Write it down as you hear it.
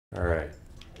Alright.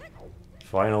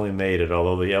 Finally made it,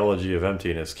 although the Elegy of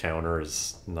Emptiness counter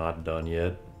is not done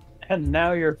yet. And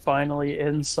now you're finally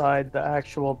inside the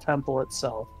actual temple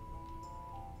itself.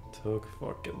 Took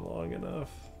fucking long enough.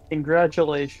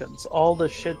 Congratulations. All the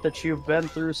shit that you've been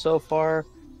through so far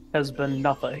has been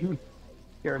nothing.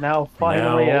 You're now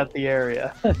finally Now, at the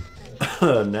area.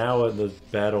 now the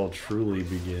battle truly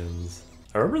begins.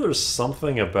 I remember there's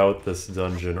something about this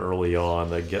dungeon early on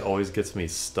that always gets me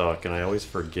stuck, and I always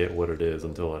forget what it is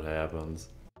until it happens.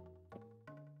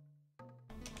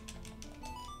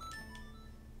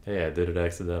 Hey, I did it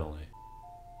accidentally.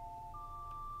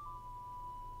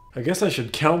 I guess I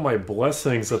should count my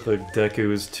blessings that the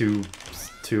Deku is too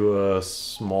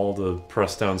small to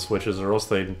press down switches, or else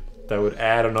that would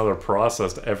add another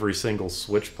process to every single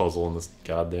switch puzzle in this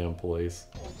goddamn place.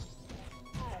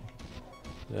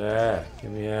 Ah,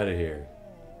 get me out of here.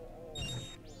 I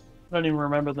don't even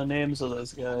remember the names of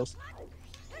those guys.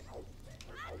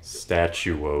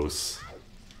 Statuos.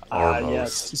 Ah,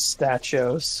 yes, Armos.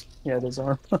 Stachos. Yeah, those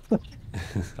are.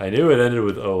 I knew it ended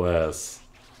with OS.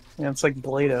 Yeah, it's like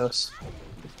Blados.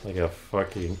 Like a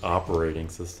fucking operating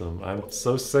system. I'm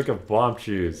so sick of bomb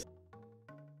shoes.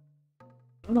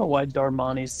 I don't know why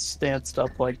Darmani's stanced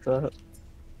up like that.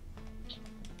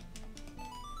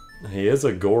 He is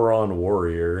a Goron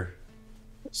warrior.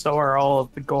 So are all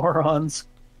of the Gorons.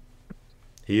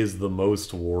 He is the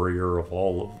most warrior of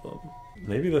all of them.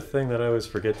 Maybe the thing that I always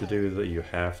forget to do is that you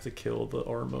have to kill the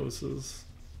Armoses.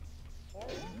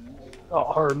 Oh,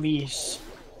 Armis.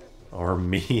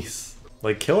 Armies.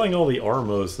 Like, killing all the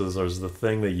Armoses is the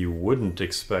thing that you wouldn't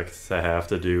expect to have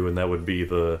to do, and that would be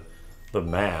the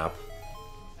map.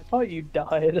 I thought you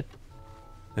died.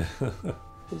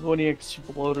 Because when he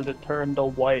exploded, it turned to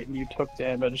white and you took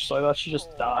damage, so I thought you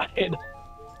just died.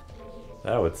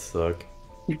 That would suck.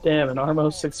 Damn, an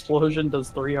Armos explosion does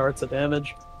 3 hearts of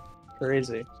damage.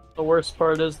 Crazy. The worst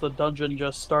part is the dungeon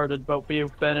just started, but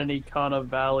we've been in Ikana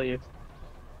Valley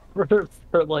for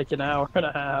like an hour and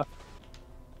a half.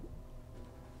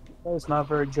 He's not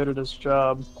very good at his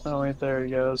job. Oh wait, there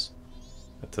he goes.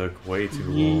 It took way too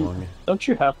Yeet. long. Don't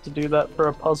you have to do that for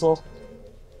a puzzle?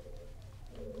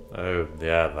 Oh,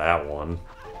 yeah, that one.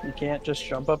 You can't just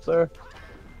jump up there?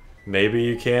 Maybe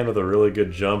you can with a really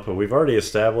good jump, but we've already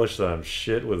established that I'm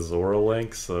shit with Zora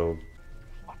Link, so...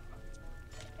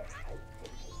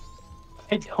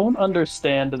 I don't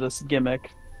understand this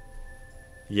gimmick.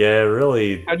 Yeah,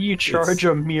 really... How do you charge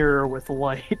a mirror with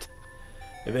light?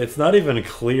 It's not even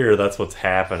clear that's what's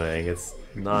happening. It's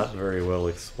not very well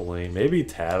explained. Maybe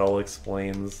Tattle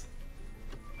explains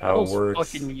how it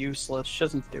works. Fucking useless. She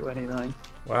doesn't do anything.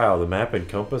 Wow, the map and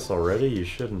compass already? You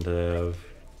shouldn't have.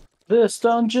 This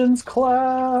dungeon's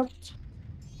clapped!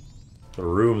 The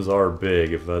rooms are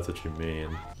big, if that's what you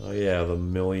mean. Oh yeah, the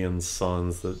million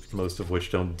suns, that most of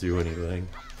which don't do anything.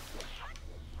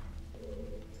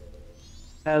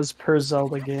 As per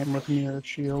Zelda game with Mirror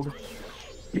Shield.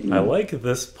 I like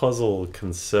this puzzle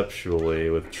conceptually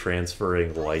with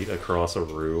transferring light across a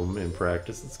room. In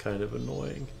practice, it's kind of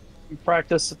annoying. In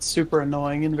practice, it's super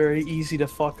annoying and very easy to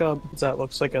fuck up, because that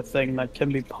looks like a thing that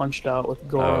can be punched out with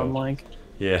Goron Oh. Link.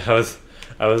 Yeah,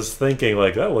 I was thinking,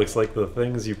 like, that looks like the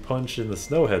things you punch in the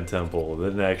Snowhead Temple. It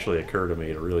didn't actually occur to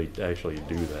me to really actually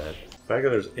do that. The fact that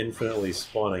there's infinitely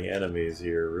spawning enemies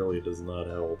here really does not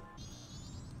help.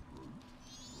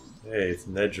 Hey, it's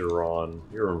Negeron.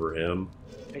 You remember him.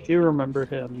 I do remember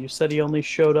him. You said he only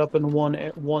showed up in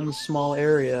one small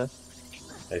area,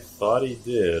 I thought he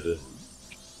did.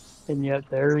 and yet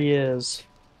there he is.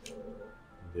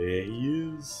 There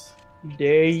he is.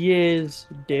 There he is.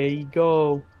 There you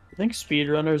go. I think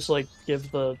speedrunners like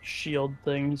give the shield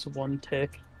things one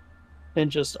tick and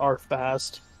just are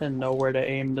fast and know where to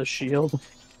aim the shield.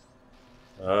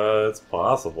 It's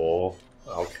possible.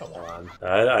 Oh, come on.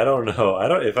 I don't know.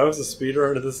 If I was a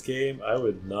speedrunner of this game, I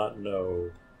would not know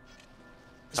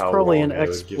It's how probably long an I would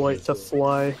give exploit to myself.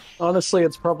 fly. Honestly,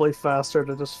 it's probably faster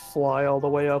to just fly all the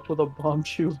way up with a bomb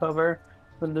shoe hover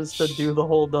than it is to do the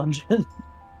whole dungeon.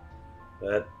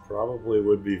 That probably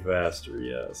would be faster,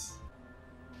 yes.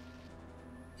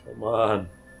 Come on.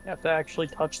 You have to actually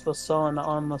touch the sun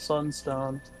on the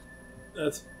sunstone.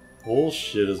 That's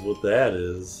bullshit is what that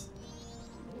is.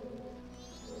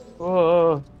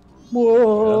 Whoa. I'm not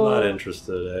Whoa.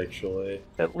 interested, actually.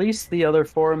 At least the other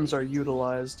forms are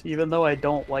utilized, even though I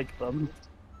don't like them.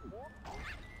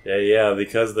 Yeah,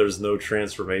 because there's no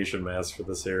transformation mask for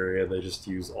this area, they just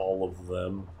use all of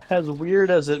them. As weird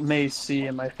as it may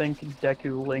seem, I think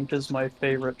Deku Link is my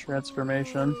favorite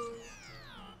transformation.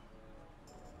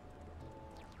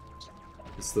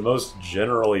 It's the most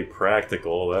generally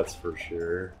practical, that's for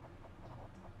sure.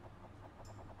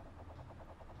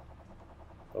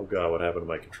 Oh god, what happened to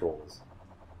my controls?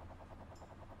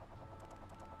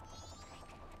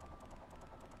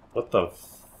 What the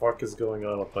fuck is going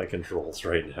on with my controls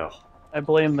right now? I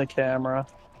blame the camera.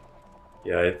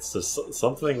 Yeah, it's just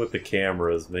something with the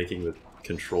camera is making the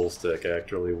control stick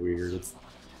act really weird. It's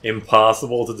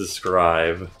impossible to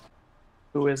describe.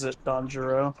 Who is it,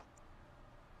 Danjiro?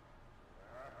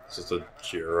 It's just a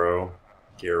Giro.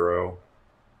 Giro.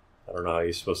 I don't know how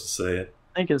you're supposed to say it.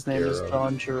 I think his name is Giro.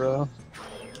 Danjiro.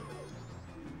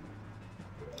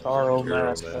 Garo Giro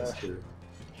Master. Master.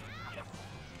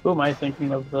 Who am I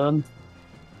thinking of then?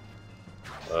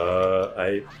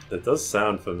 It does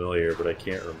sound familiar, but I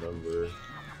can't remember.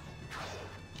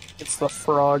 It's the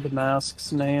Frog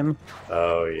Mask's name.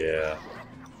 Oh, yeah.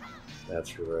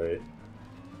 That's right.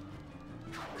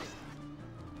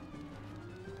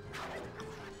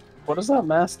 What does that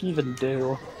mask even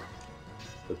do?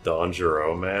 The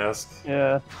Danjiro mask?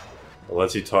 Yeah, It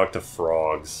lets you talk to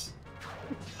frogs.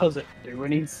 does it do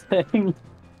anything?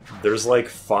 There's like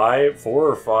 4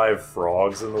 or 5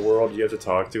 frogs in the world you have to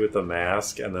talk to with the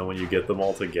mask, and then when you get them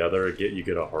all together, you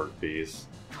get a heart piece.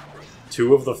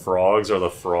 2 of the frogs are the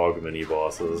frog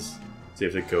mini-bosses, so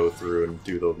you have to go through and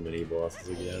do the mini-bosses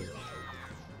again.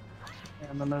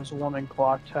 And then there's one in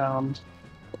Clocktown.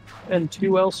 And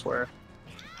 2 elsewhere.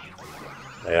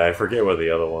 Yeah, I forget what the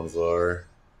other ones are.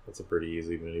 That's a pretty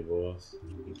easy mini-boss.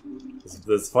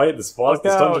 This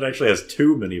dungeon actually has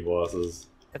 2 mini-bosses.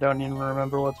 I don't even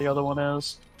remember what the other one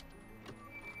is.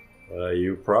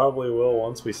 You probably will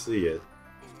once we see it.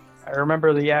 I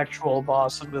remember the actual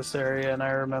boss of this area, and I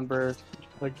remember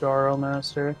the Garo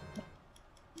Master.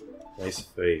 Nice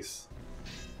face.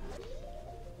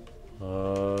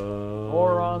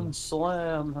 Boron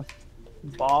Slam.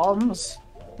 Bombs?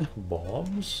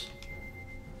 Bombs?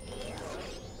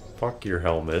 Fuck your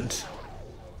helmet.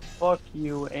 Fuck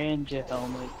you and your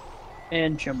helmet.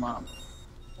 And your mom.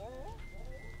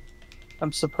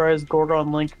 I'm surprised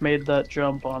Gorgon Link made that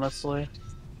jump, honestly.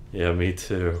 Yeah, me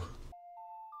too.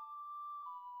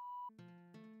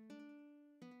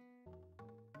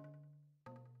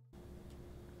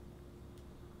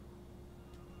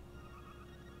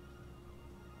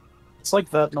 It's like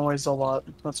that noise a lot.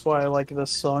 That's why I like this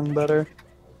song better.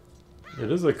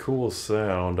 It is a cool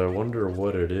sound. I wonder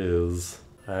what it is.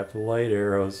 I have light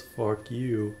arrows. Fuck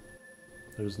you.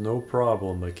 There's no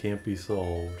problem that can't be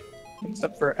solved.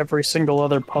 Except for every single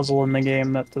other puzzle in the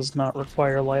game that does not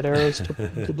require light arrows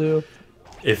to do.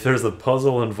 If there's a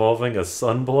puzzle involving a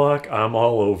sunblock, I'm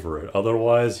all over it.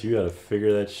 Otherwise, you gotta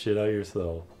figure that shit out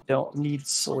yourself. Don't need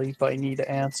sleep, I need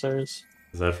answers.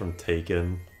 Is that from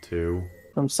Taken 2?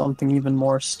 From something even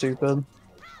more stupid.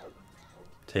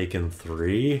 Taken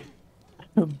 3?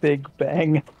 Big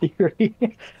Bang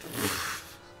Theory.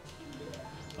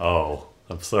 Oh,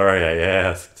 I'm sorry I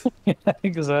asked. Yeah,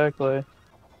 exactly.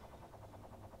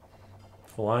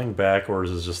 Flying backwards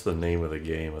is just the name of the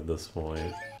game at this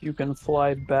point. You can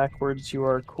fly backwards, you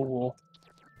are cool.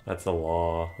 That's a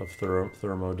law of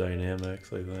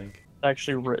thermodynamics, I think.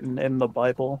 Actually written in the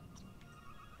Bible.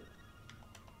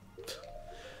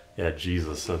 Yeah,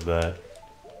 Jesus said that.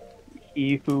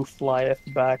 He who flieth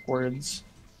backwards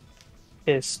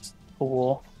is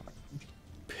cool.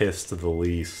 Pissed to the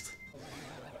least.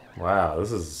 Wow,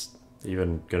 this is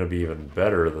even gonna be even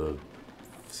better the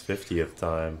 50th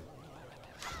time.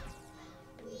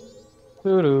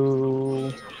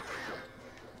 Doo-doo.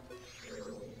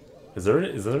 Is there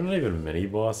not even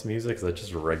mini-boss music? Is that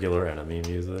just regular enemy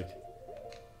music?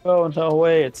 Oh, no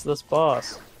way, it's this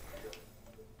boss.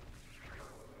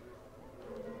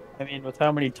 I mean, with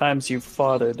how many times you've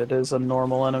fought it, it is a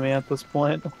normal enemy at this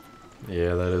point.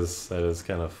 Yeah, that is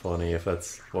kind of funny if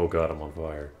that's... Oh god, I'm on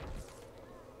fire.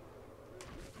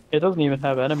 It doesn't even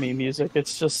have enemy music,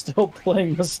 it's just still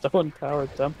playing the Stone Tower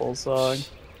Temple song.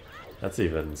 That's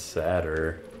even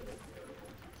sadder.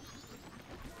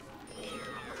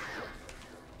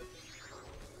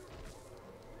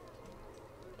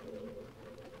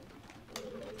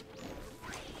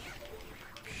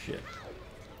 Shit.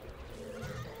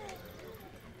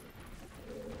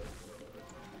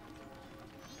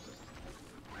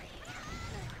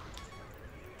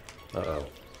 Uh-oh.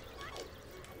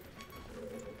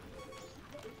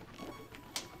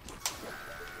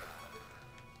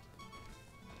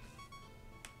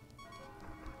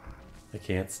 I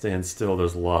can't stand still,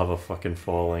 there's lava fucking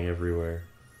falling everywhere.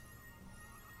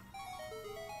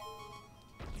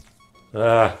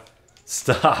 Ah!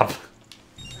 Stop!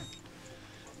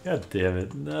 God damn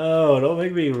it. No, don't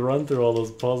make me run through all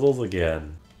those puzzles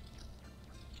again.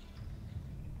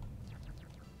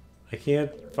 I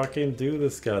can't fucking do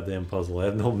this goddamn puzzle, I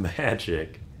have no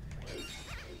magic.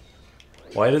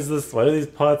 Why do these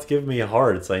pots give me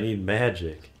hearts? I need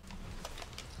magic.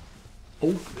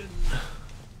 Open.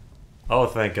 Oh,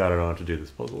 thank God I don't have to do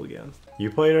this puzzle again. You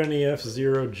played any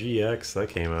F-Zero GX? That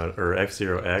came out, or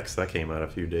F-Zero X? That came out a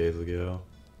few days ago.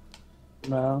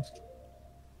 No.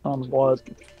 On what?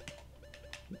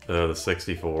 The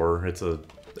 64. It's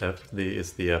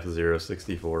the F-Zero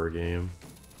 64 game.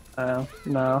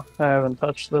 No, I haven't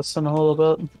touched this in a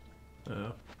little bit.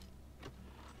 Oh.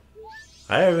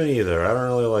 I haven't either. I don't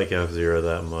really like F-Zero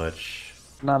that much.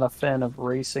 Not a fan of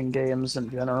racing games in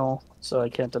general, so I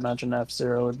can't imagine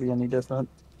F-Zero would be any different.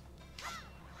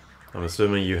 I'm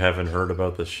assuming you haven't heard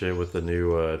about the shit with the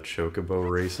new Chocobo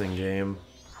racing game?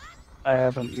 I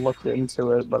haven't looked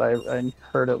into it, but I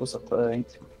heard it was a thing.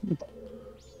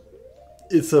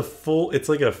 It's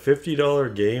like a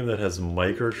 $50 game that has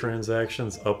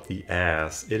microtransactions up the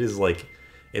ass. It's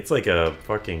like a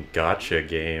fucking gotcha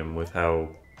game with how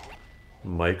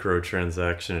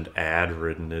microtransaction and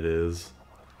ad-ridden it is.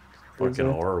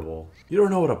 Fucking horrible. You don't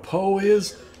know what a PO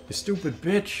is? You stupid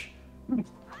bitch.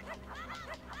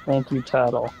 Thank you,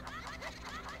 Tattle.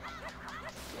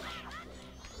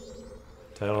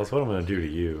 Tattles, what am I gonna do to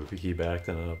you if you keep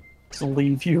acting up? To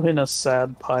leave you in a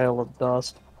sad pile of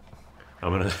dust.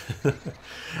 I'm gonna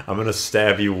I'm gonna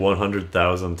stab you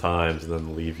 100,000 times and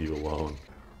then leave you alone.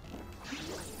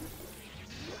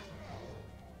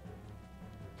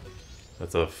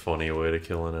 That's a funny way to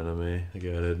kill an enemy, I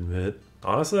gotta admit.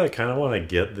 Honestly, I kind of want to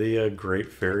get the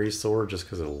Great Fairy Sword just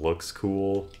because it looks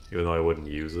cool, even though I wouldn't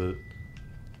use it.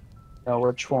 Now,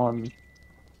 which one?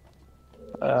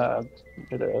 It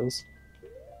is.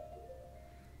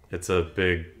 It's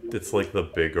like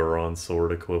the big Goron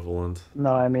sword equivalent.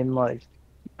 No, I mean, like,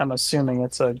 I'm assuming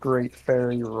it's a Great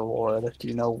Fairy reward. Do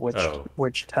you know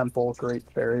which temple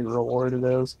Great Fairy reward it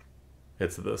is?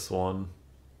 It's this one.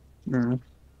 Hmm.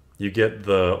 You get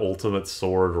the ultimate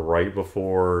sword right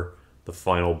before the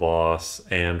final boss,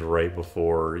 and right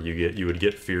before you would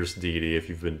get Fierce Deity if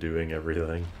you've been doing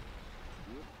everything.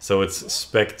 So it's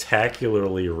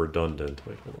spectacularly redundant,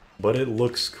 but it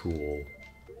looks cool,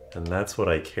 and that's what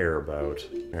I care about.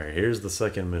 Alright, here's the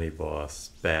second mini-boss,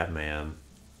 Batman.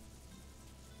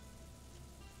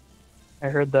 I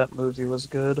heard that movie was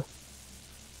good.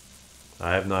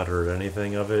 I have not heard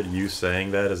anything of it. You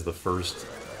saying that is the first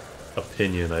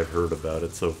opinion I've heard about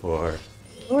it so far.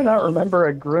 Do I not remember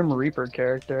a Grim Reaper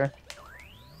character?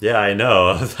 Yeah, I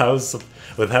know.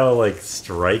 With how, like,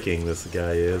 striking this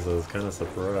guy is, I was kind of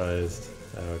surprised.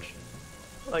 Ouch.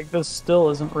 Like, this still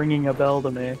isn't ringing a bell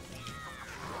to me.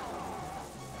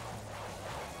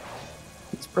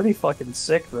 It's pretty fucking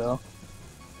sick, though.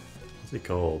 What's he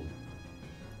called?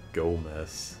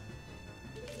 Gomez.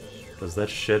 Does that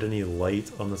shed any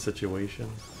light on the situation?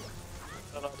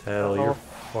 Tattle, you're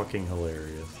fucking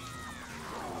hilarious.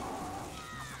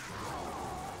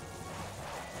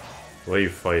 The way you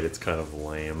fight, it's kind of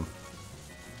lame.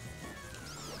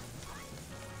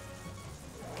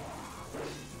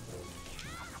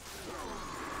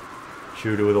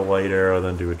 Shoot it with a light arrow,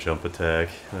 then do a jump attack.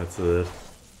 That's it.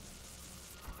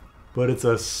 But it's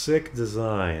a sick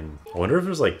design. I wonder if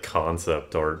there's like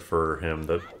concept art for him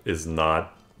that is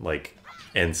not like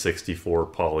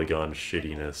N64 polygon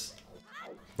shittiness.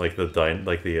 Like the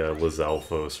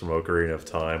Lizalfos from Ocarina of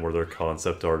Time, where their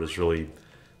concept art is really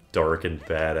dark and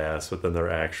badass, but then their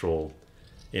actual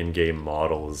in-game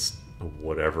model is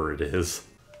whatever it is.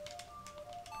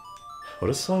 What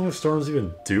does Song of Storms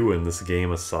even do in this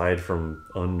game aside from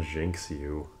unjinx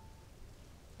you?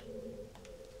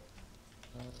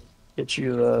 Get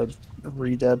you the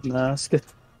Re-Dead mask.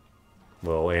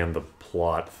 Well, and the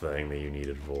plot thing that you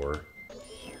needed for.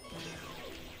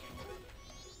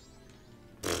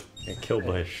 Get killed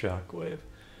by a shockwave.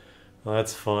 Well,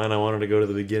 that's fine. I wanted to go to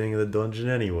the beginning of the dungeon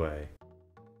anyway.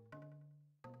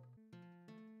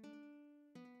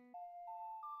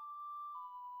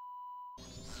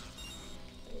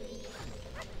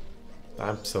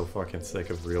 I'm so fucking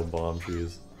sick of real bomb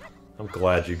shoes. I'm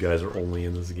glad you guys are only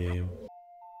in this game.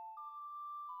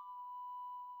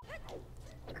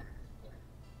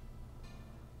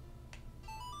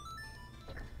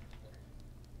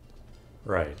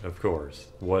 Right, of course.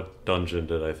 What dungeon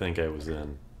did I think I was in?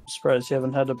 I'm surprised you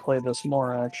haven't had to play this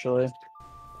more, actually.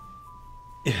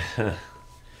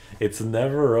 It's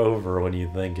never over when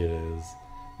you think it is.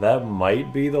 That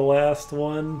might be the last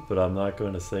one, but I'm not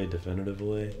going to say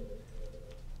definitively.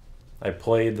 I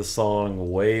played the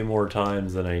song way more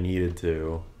times than I needed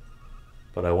to,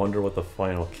 but I wonder what the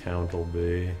final count will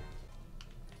be.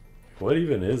 What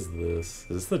even is this? Is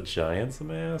this the Giant's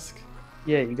Mask?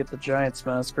 Yeah, you get the Giant's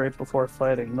mask right before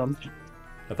fighting them.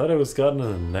 I thought it was gotten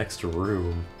in the next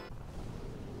room.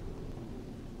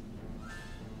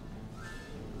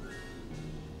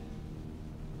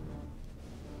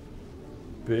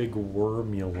 big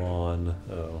wormulon.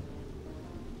 Oh.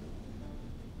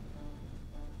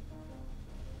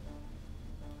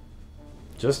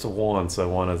 Just once, I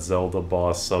want a Zelda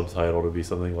boss subtitle to be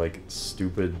something like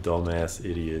stupid, dumbass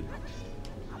idiot.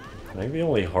 I think the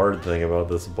only hard thing about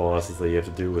this boss is that you have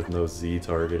to do it with no Z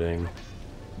targeting.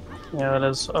 Yeah, that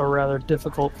is a rather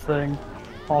difficult thing.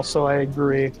 Also, I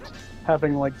agree.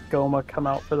 Having, like, Goma come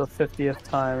out for the 50th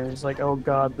time, he's like, oh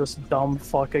god, this dumb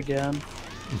fuck again.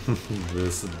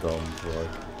 This dumb fuck.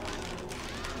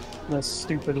 This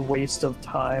stupid waste of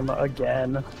time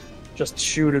again. Just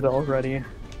shoot it already,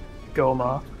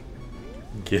 Goma.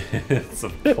 It's a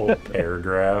full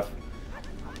paragraph.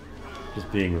 Just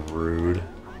being rude.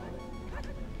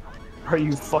 Are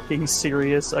you fucking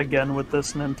serious again with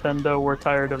this, Nintendo? We're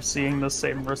tired of seeing the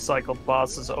same recycled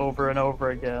bosses over and over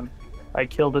again. I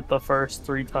killed it the first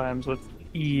 3 times with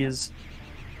ease.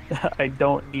 I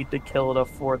don't need to kill it a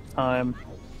 4th time.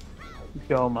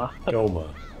 Goma.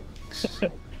 Goma.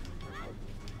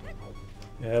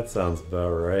 Yeah, that sounds about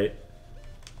right.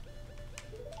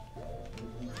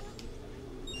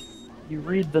 You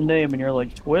read the name and you're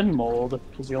like, Twin Mold,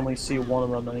 because you only see one of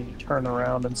them and you turn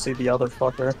around and see the other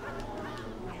fucker.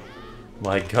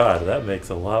 My god, that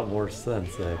makes a lot more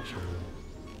sense, actually.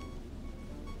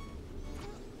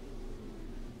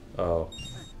 Oh.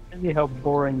 See how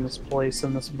boring this place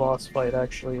and this boss fight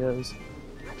actually is.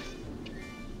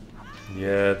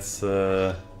 Yeah, it's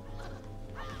the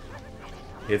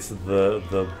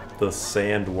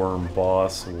sandworm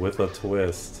boss with a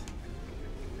twist.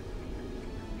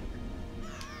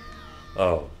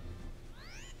 Oh.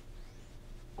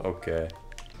 Okay.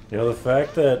 You know, the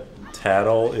fact that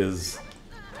Tattle and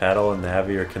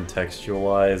Navi are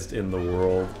contextualized in the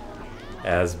world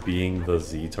as being the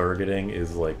Z targeting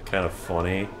is, like, kind of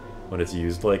funny when it's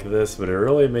used like this, but it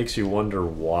really makes you wonder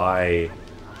why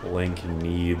Link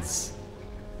needs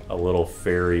a little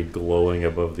fairy glowing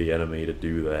above the enemy to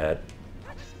do that.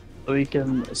 So he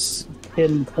can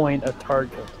pinpoint a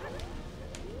target.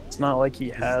 It's not like he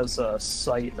has a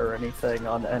sight or anything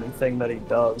on anything that he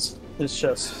does. It's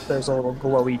just, there's a little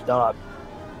glowy dot.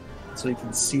 So he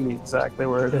can see exactly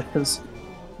where it is.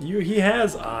 He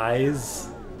has eyes.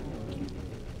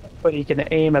 But he can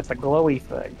aim at the glowy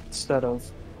thing instead of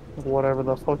whatever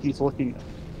the fuck he's looking at.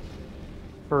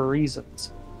 For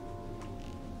reasons.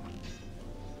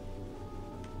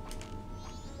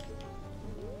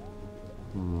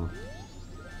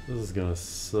 This is gonna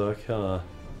suck, huh?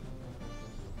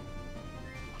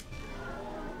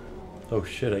 Oh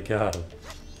shit, I got him.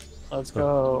 Let's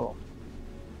go.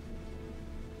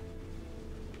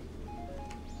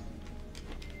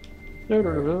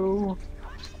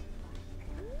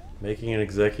 Making an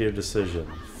executive decision.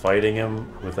 Fighting him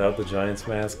without the Giant's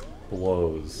Mask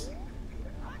blows.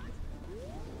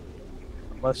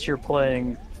 Unless you're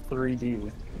playing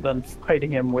 3D, then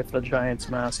fighting him with the Giant's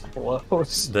Mask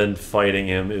blows. Then fighting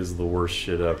him is the worst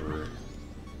shit ever.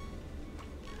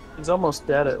 He's almost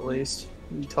dead at least.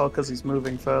 You can tell because he's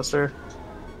moving faster.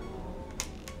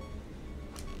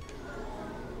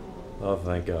 Oh,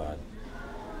 thank God.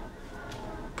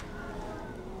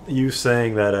 You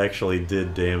saying that actually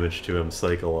did damage to him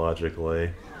psychologically.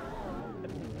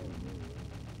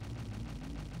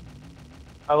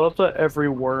 I love that every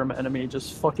worm enemy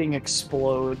just fucking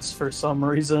explodes for some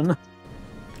reason.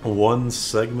 One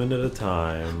segment at a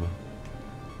time.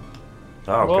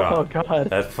 Oh Oh god. god.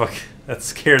 That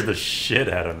scared the shit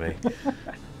out of me.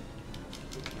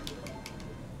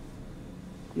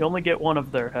 You only get one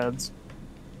of their heads.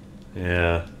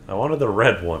 Yeah. I wanted the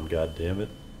red one, god damn it.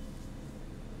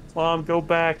 Mom, go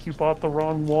back. You bought the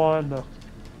wrong one.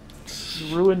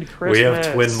 You ruined Christmas. We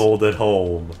have Twin Mold at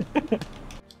home.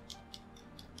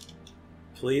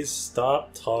 Please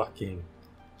stop talking.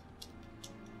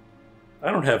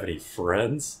 I don't have any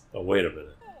friends. Oh, wait a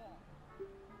minute.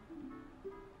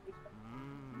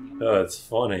 Oh, it's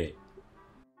funny.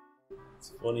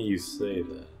 It's funny you say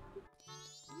that.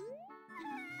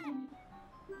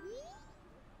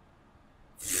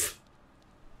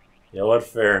 You know what?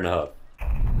 Fair enough.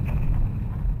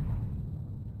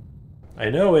 I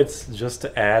know it's just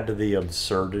to add to the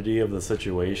absurdity of the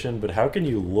situation, but how can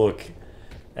you look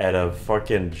at a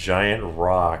fucking giant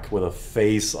rock with a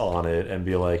face on it and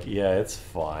be like, yeah, it's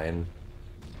fine?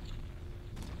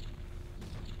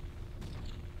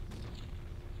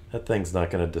 That thing's not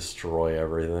gonna destroy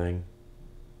everything.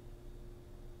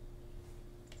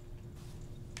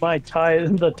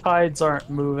 The tides aren't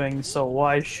moving, so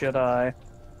why should I?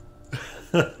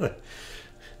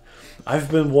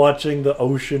 I've been watching the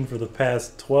ocean for the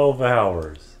past 12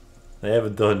 hours. They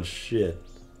haven't done shit.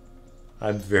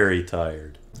 I'm very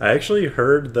tired. I actually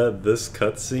heard that this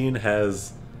cutscene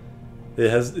has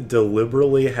It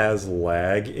deliberately has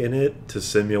lag in it to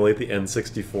simulate the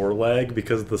N64 lag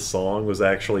because the song was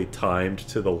actually timed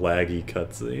to the laggy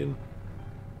cutscene.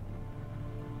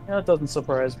 Yeah, that doesn't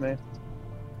surprise me.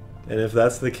 And if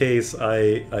that's the case,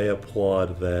 I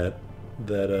applaud that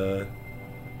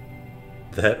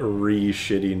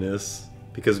re-shittiness,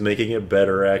 because making it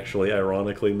better actually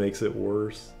ironically makes it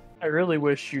worse. I really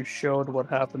wish you showed what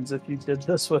happens if you did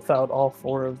this without all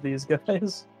four of these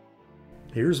guys.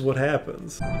 Here's what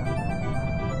happens.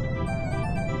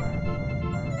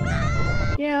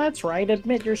 Yeah, that's right.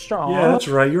 Admit you're strong. Yeah, that's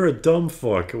right, you're a dumb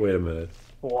fuck. Wait a minute.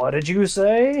 What did you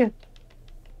say?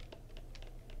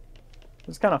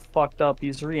 It's kind of fucked up.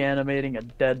 He's reanimating a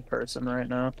dead person right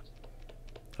now.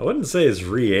 I wouldn't say it's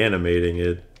reanimating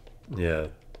it. Yeah.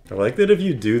 I like that if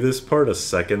you do this part a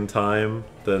second time,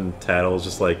 then Tattle's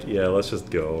just like, yeah, let's just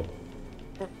go.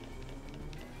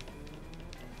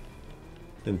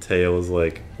 And Tail is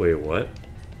like, wait, what?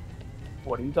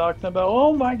 What are you talking about?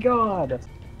 Oh my god!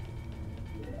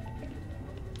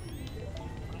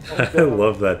 I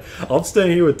love that. I'm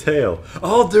staying here with Tail.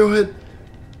 I'll do it!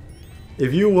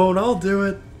 If you won't, I'll do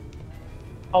it!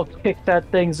 I'll kick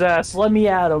that thing's ass. Let me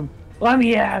at him. Let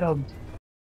me at him.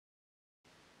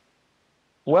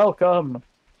 Welcome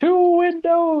to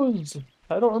Windows.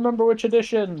 I don't remember which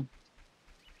edition.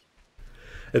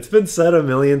 It's been said a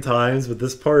million times, but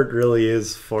this part really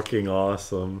is fucking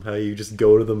awesome. How you just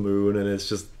go to the moon and it's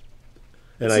just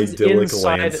an idyllic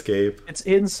landscape. It's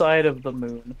inside of the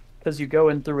moon, because you go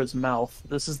in through his mouth.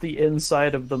 This is the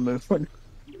inside of the moon.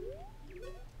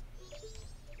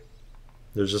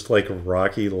 There's just like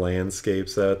rocky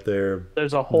landscapes out there.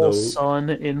 There's a whole sun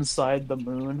inside the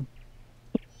moon.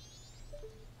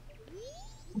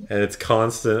 And it's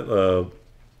constant,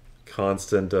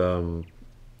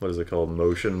 what is it called?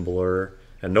 Motion blur.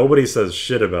 And nobody says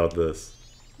shit about this.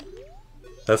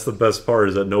 That's the best part,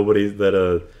 is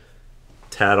that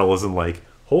Tattle isn't like,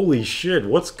 holy shit,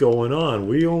 what's going on?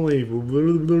 We only...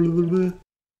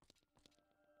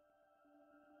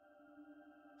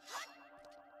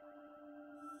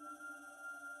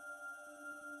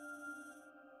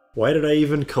 Why did I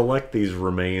even collect these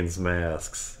remains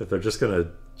masks if they're just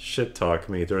gonna shit-talk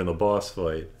me during the boss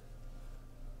fight?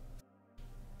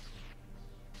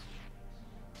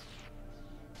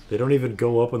 They don't even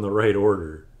go up in the right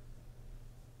order.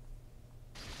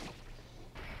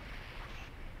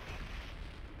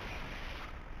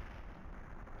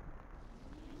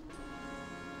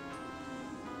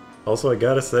 Also, I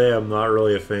gotta say, I'm not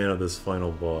really a fan of this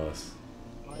final boss.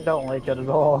 I don't like it at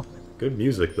all. Good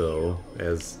music, though,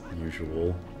 as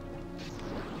usual.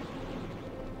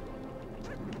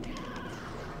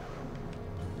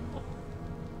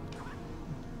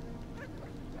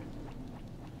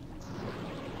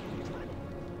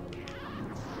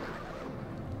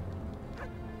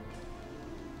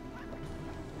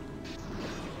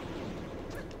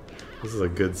 This is a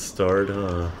good start,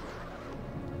 huh?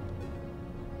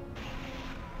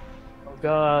 Oh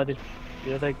god,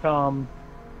 here they come.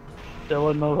 Still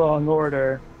in the wrong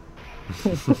order.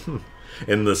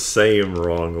 In the same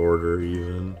wrong order,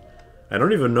 even. I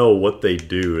don't even know what they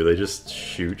do. They just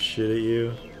shoot shit at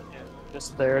you?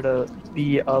 Just there to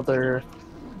be other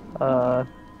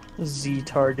Z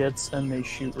targets, and they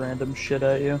shoot random shit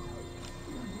at you.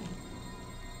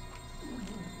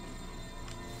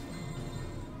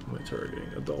 Am I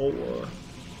targeting a Dolwa?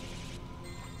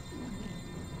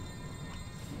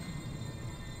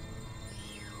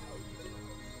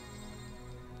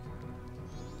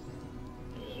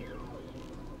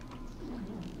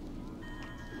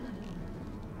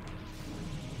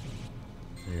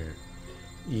 Here.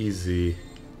 Easy.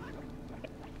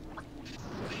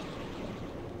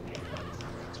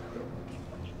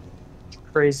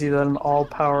 Crazy that an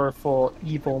all-powerful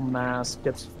evil mask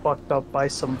gets fucked up by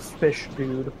some fish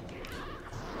dude.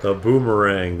 The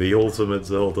boomerang, the ultimate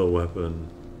Zelda weapon.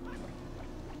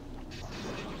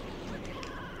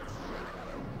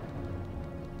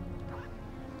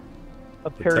 A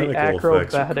very tentacle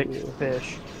effects are acrobatic cool.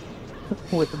 fish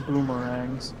with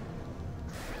boomerangs.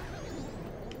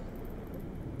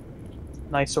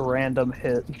 Nice random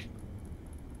hit.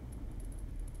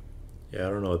 Yeah, I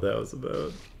don't know what that was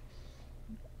about.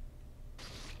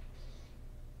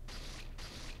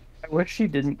 I wish he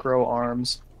didn't grow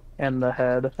arms and the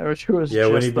head. I wish it was Yeah,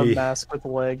 when just he the mask with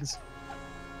legs.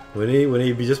 When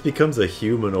he just becomes a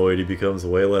humanoid, he becomes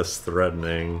way less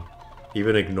threatening.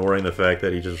 Even ignoring the fact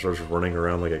that he just starts running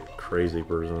around like a crazy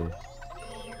person.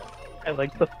 I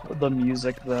like the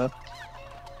music though.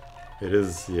 It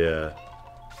is, yeah.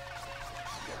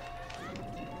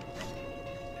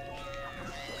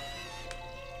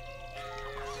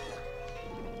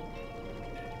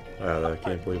 Wow, I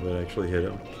can't believe I actually hit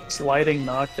him. Sliding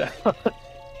knockdown.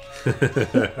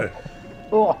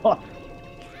 Oh.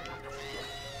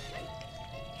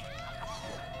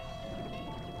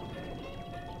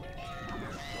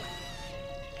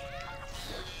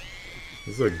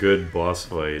 This is a good boss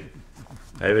fight.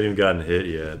 I haven't even gotten hit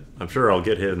yet. I'm sure I'll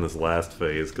get hit in this last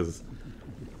phase, because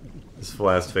this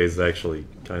last phase is actually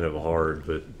kind of hard,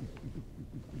 but...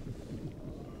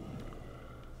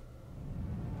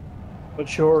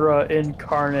 Majora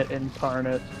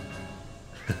incarnate.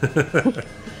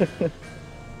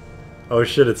 Oh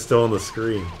shit, it's still on the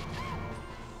screen.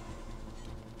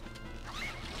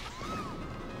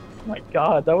 Oh my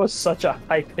god, that was such a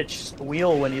high-pitched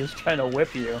squeal when he was trying to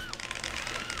whip you.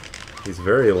 He's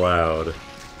very loud.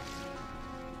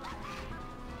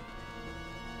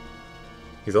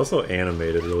 He's also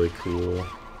animated really cool.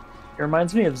 It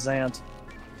reminds me of Zant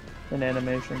in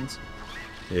animations.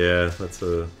 Yeah, that's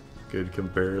a good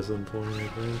comparison point, I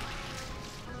think.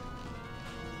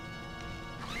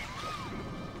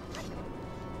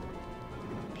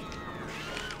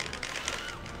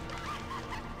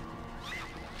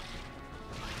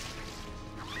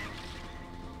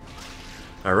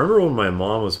 I remember when my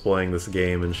mom was playing this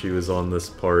game and she was on this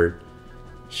part,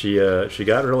 she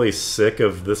got really sick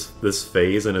of this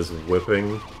phase and his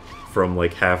whipping from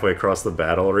like halfway across the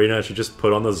battle arena. She just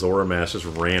put on the Zora mask, just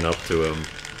ran up to him,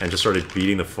 and just started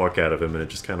beating the fuck out of him, and it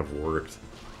just kind of worked.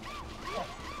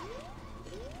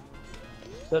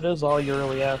 That is all you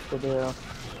really have to do.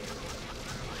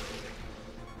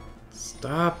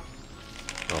 Stop!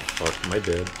 Oh fuck, am I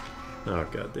dead? Oh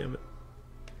god damn it.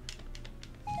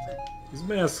 These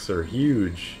masks are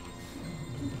huge.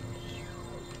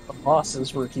 The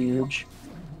bosses were huge.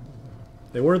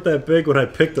 They weren't that big when I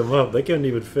picked them up. They couldn't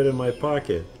even fit in my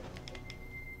pocket.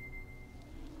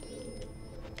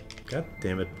 God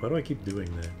damn it, why do I keep doing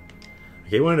that? I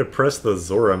keep wanting to press the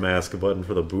Zora mask button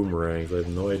for the boomerangs. I have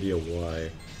no idea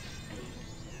why.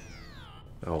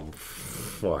 Oh,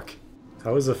 fuck.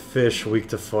 How is a fish weak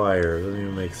to fire? It doesn't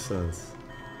even make sense.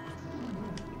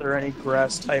 Are there any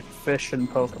grass-type fish in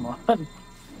Pokemon?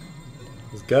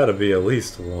 There's gotta be at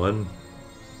least one.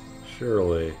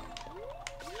 Surely.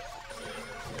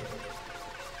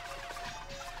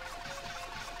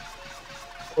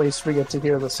 At least we get to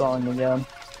hear the song again.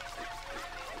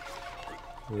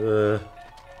 God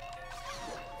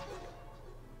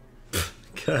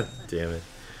damn it.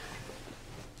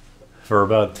 For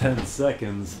about 10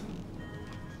 seconds.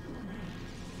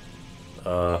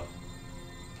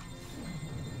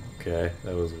 Okay,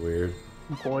 that was weird.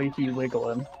 Boy, he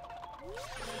wiggling.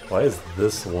 Why is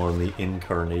this one the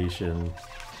incarnation?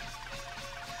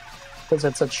 Because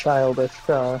it's a childish,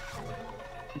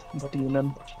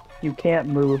 demon. You can't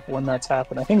move when that's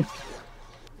happening.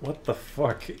 What the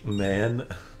fuck, man?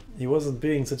 He wasn't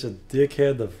being such a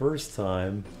dickhead the first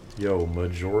time. Yo,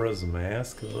 Majora's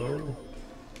Mask, though?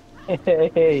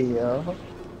 Hey, yo.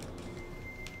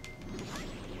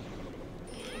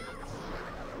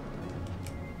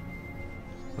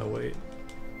 Oh, wait.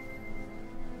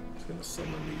 I'm just gonna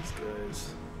summon these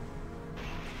guys.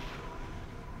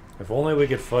 If only we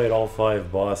could fight all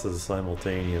 5 bosses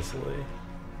simultaneously.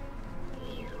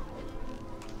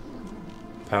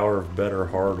 Power of better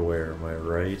hardware, am I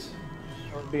right?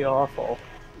 That would be awful.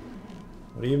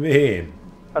 What do you mean?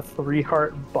 A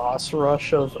 3-heart boss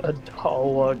rush of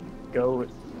Adala, Goat,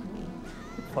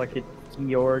 fucking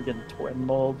Georg, and Twin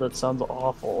Mold. That sounds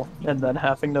awful. And then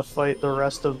having to fight the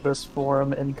rest of this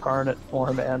form, Incarnate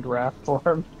form, and Wrath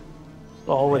form.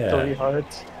 All with 3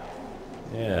 hearts.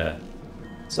 Yeah.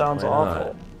 Sounds Why awful.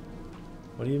 not?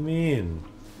 What do you mean?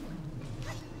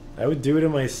 I would do it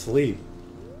in my sleep.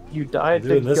 You died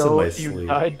to Goat, you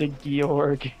died to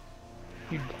Georg.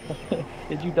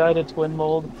 Did you die to Twin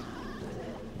Mold?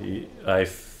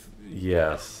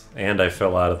 Yes. And I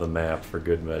fell out of the map for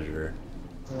good measure.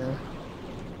 Yeah.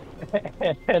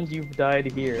 And you've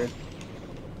died here.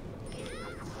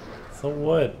 So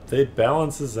what? It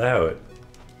balances out.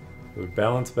 It would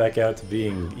balance back out to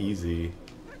being easy.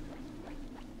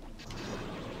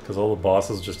 Because all the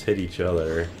bosses just hit each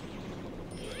other.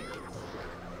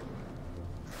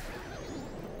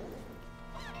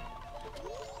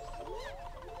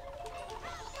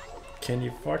 Can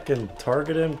you fucking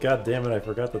target him? God damn it, I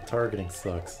forgot the targeting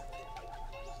sucks.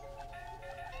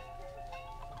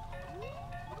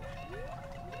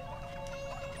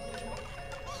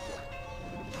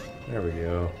 There we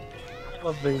go. I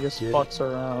love that he just fucks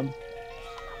around.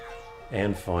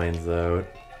 And finds out.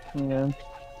 Yeah.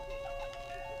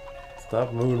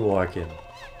 Stop moonwalking.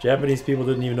 Japanese people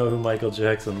didn't even know who Michael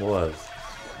Jackson was.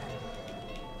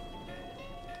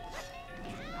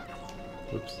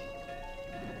 Whoops.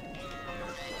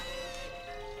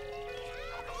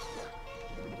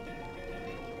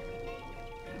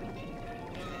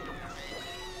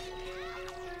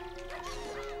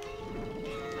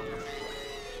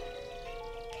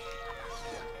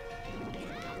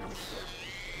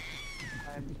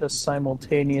 to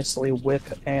simultaneously whip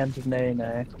and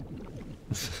nay-nay.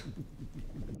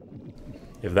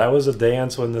 If that was a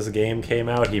dance when this game came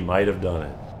out, he might have done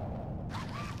it.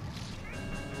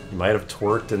 He might have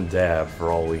twerked and dabbed, for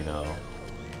all we know.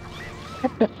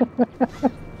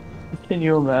 Can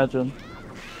you imagine?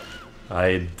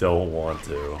 I don't want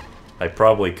to. I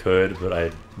probably could, but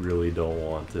I really don't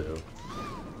want to.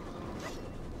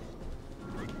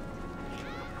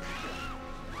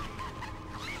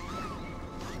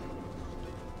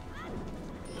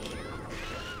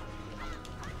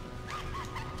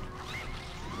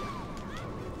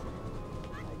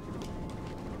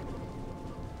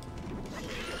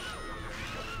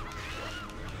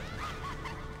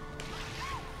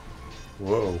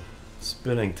 Whoa,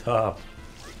 spinning top.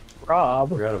 Rob.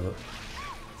 Forgot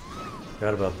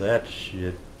about that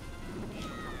shit.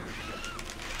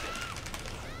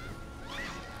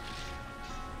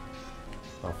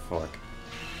 Oh fuck.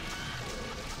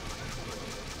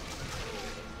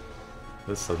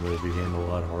 This suddenly became a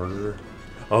lot harder.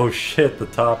 Oh shit, the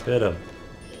top hit him.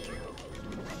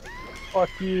 Fuck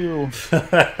you.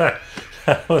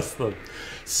 That was the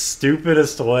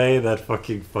stupidest way that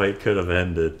fucking fight could have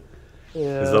ended.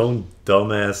 Yeah. His own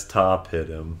dumbass top hit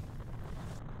him.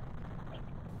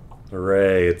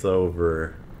 Hooray, it's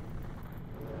over.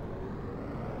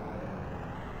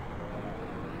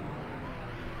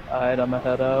 Alright, I'm gonna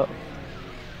head out.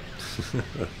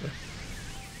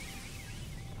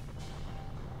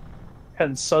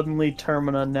 And suddenly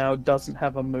Termina now doesn't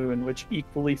have a moon, which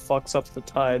equally fucks up the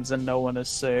tides and no one is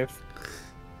safe.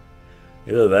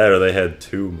 Either that or they had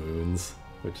 2 moons,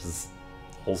 which is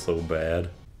also bad.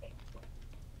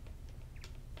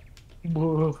 Is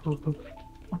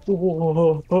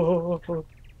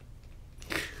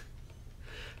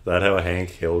that how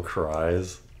Hank Hill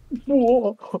cries?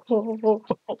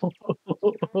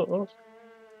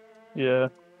 Yeah.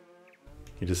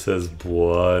 He just says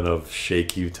 "blah" in a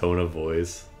shaky tone of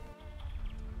voice.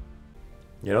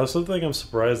 You know, something I'm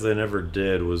surprised they never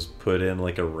did was put in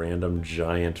like a random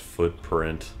giant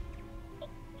footprint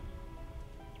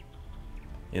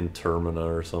in Termina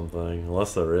or something.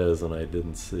 Unless there is and I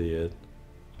didn't see it.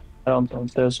 I don't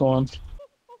think there's one.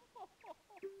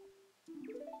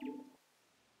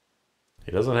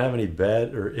 He doesn't have any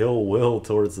bad or ill will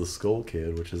towards the Skull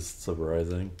Kid, which is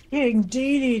surprising. King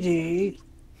DDD.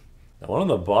 The one on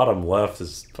the bottom left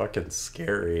is fucking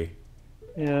scary.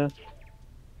 Yeah.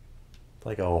 It's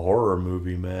like a horror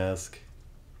movie mask.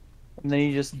 And then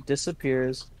he just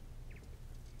disappears.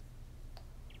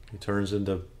 He turns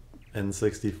into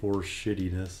N64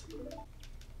 shittiness.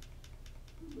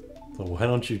 So why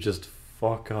don't you just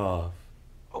fuck off?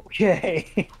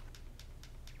 Okay.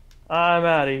 I'm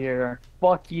out of here.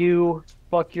 Fuck you.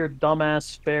 Fuck your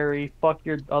dumbass fairy. Fuck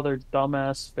your other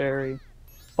dumbass fairy.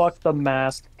 Fuck the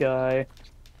masked guy.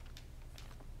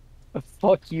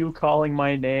 Fuck you calling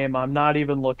my name. I'm not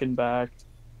even looking back.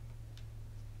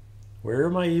 Where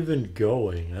am I even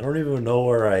going? I don't even know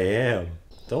where I am.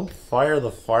 Don't fire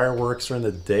the fireworks during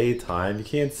the daytime. You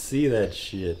can't see that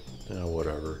shit. Oh,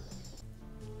 whatever.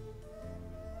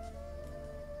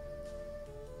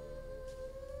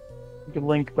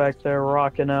 Link back there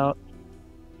rocking out.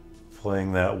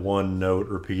 Playing that one note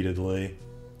repeatedly.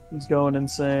 He's going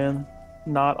insane.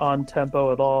 Not on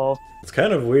tempo at all. It's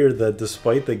kind of weird that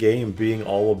despite the game being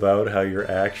all about how your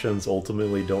actions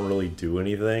ultimately don't really do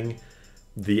anything,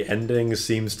 the ending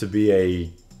seems to be a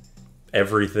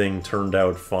everything turned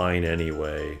out fine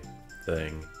anyway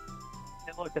thing.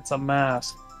 Hey, look, it's a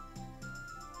mask.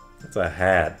 It's a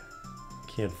hat.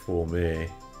 Can't fool me.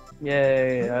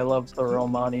 Yay, I love the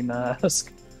Romani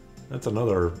mask. That's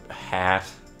another hat.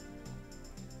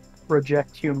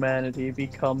 Reject humanity,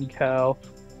 become cow.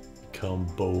 Become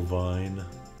bovine.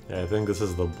 Yeah, I think this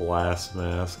is the blast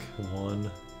mask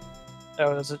one.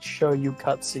 Oh, does it show you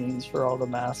cutscenes for all the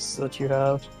masks that you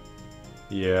have?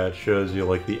 Yeah, it shows you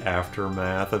like the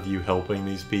aftermath of you helping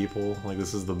these people. Like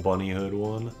this is the bunny hood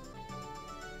one.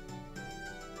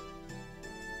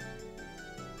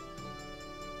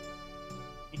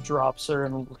 He drops her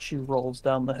and she rolls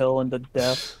down the hill into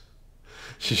death.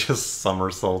 She just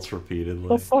somersaults repeatedly.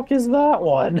 The fuck is that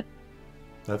one?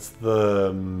 That's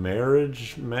the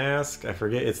marriage mask? I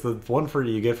forget. It's the one for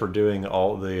you get for doing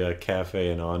all the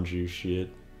cafe and Anju shit.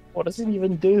 What does it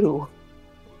even do?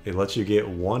 It lets you get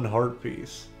 1 heart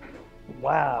piece.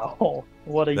 Wow.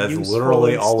 What a That's useful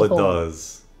literally all it installment.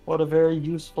 does. What a very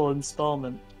useful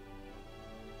installment.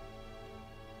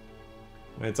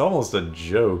 It's almost a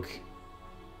joke.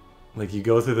 Like, you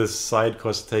go through this side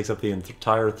quest that takes up the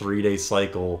entire 3-day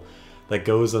cycle that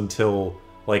goes until,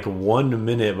 like, 1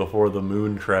 minute before the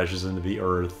moon crashes into the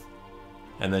Earth.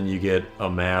 And then you get a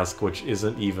mask, which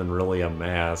isn't even really a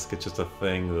mask. It's just a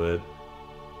thing that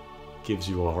gives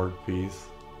you a heart piece.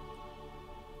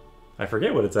 I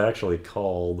forget what it's actually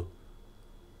called.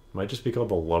 Might just be called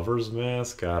the Lover's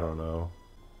Mask? I don't know.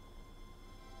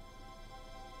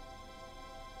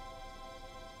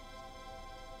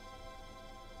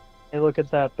 Hey, look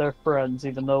at that. They're friends,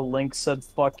 even though Link said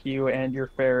fuck you and your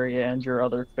fairy and your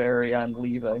other fairy, I'm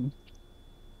leaving.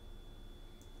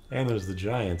 And there's the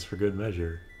Giants for good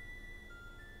measure.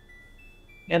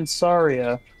 And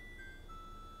Saria.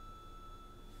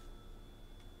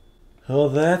 Oh,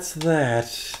 that's that.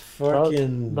 Thus,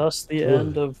 Fucking... thus the Ugh.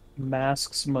 end of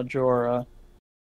Masks Majora.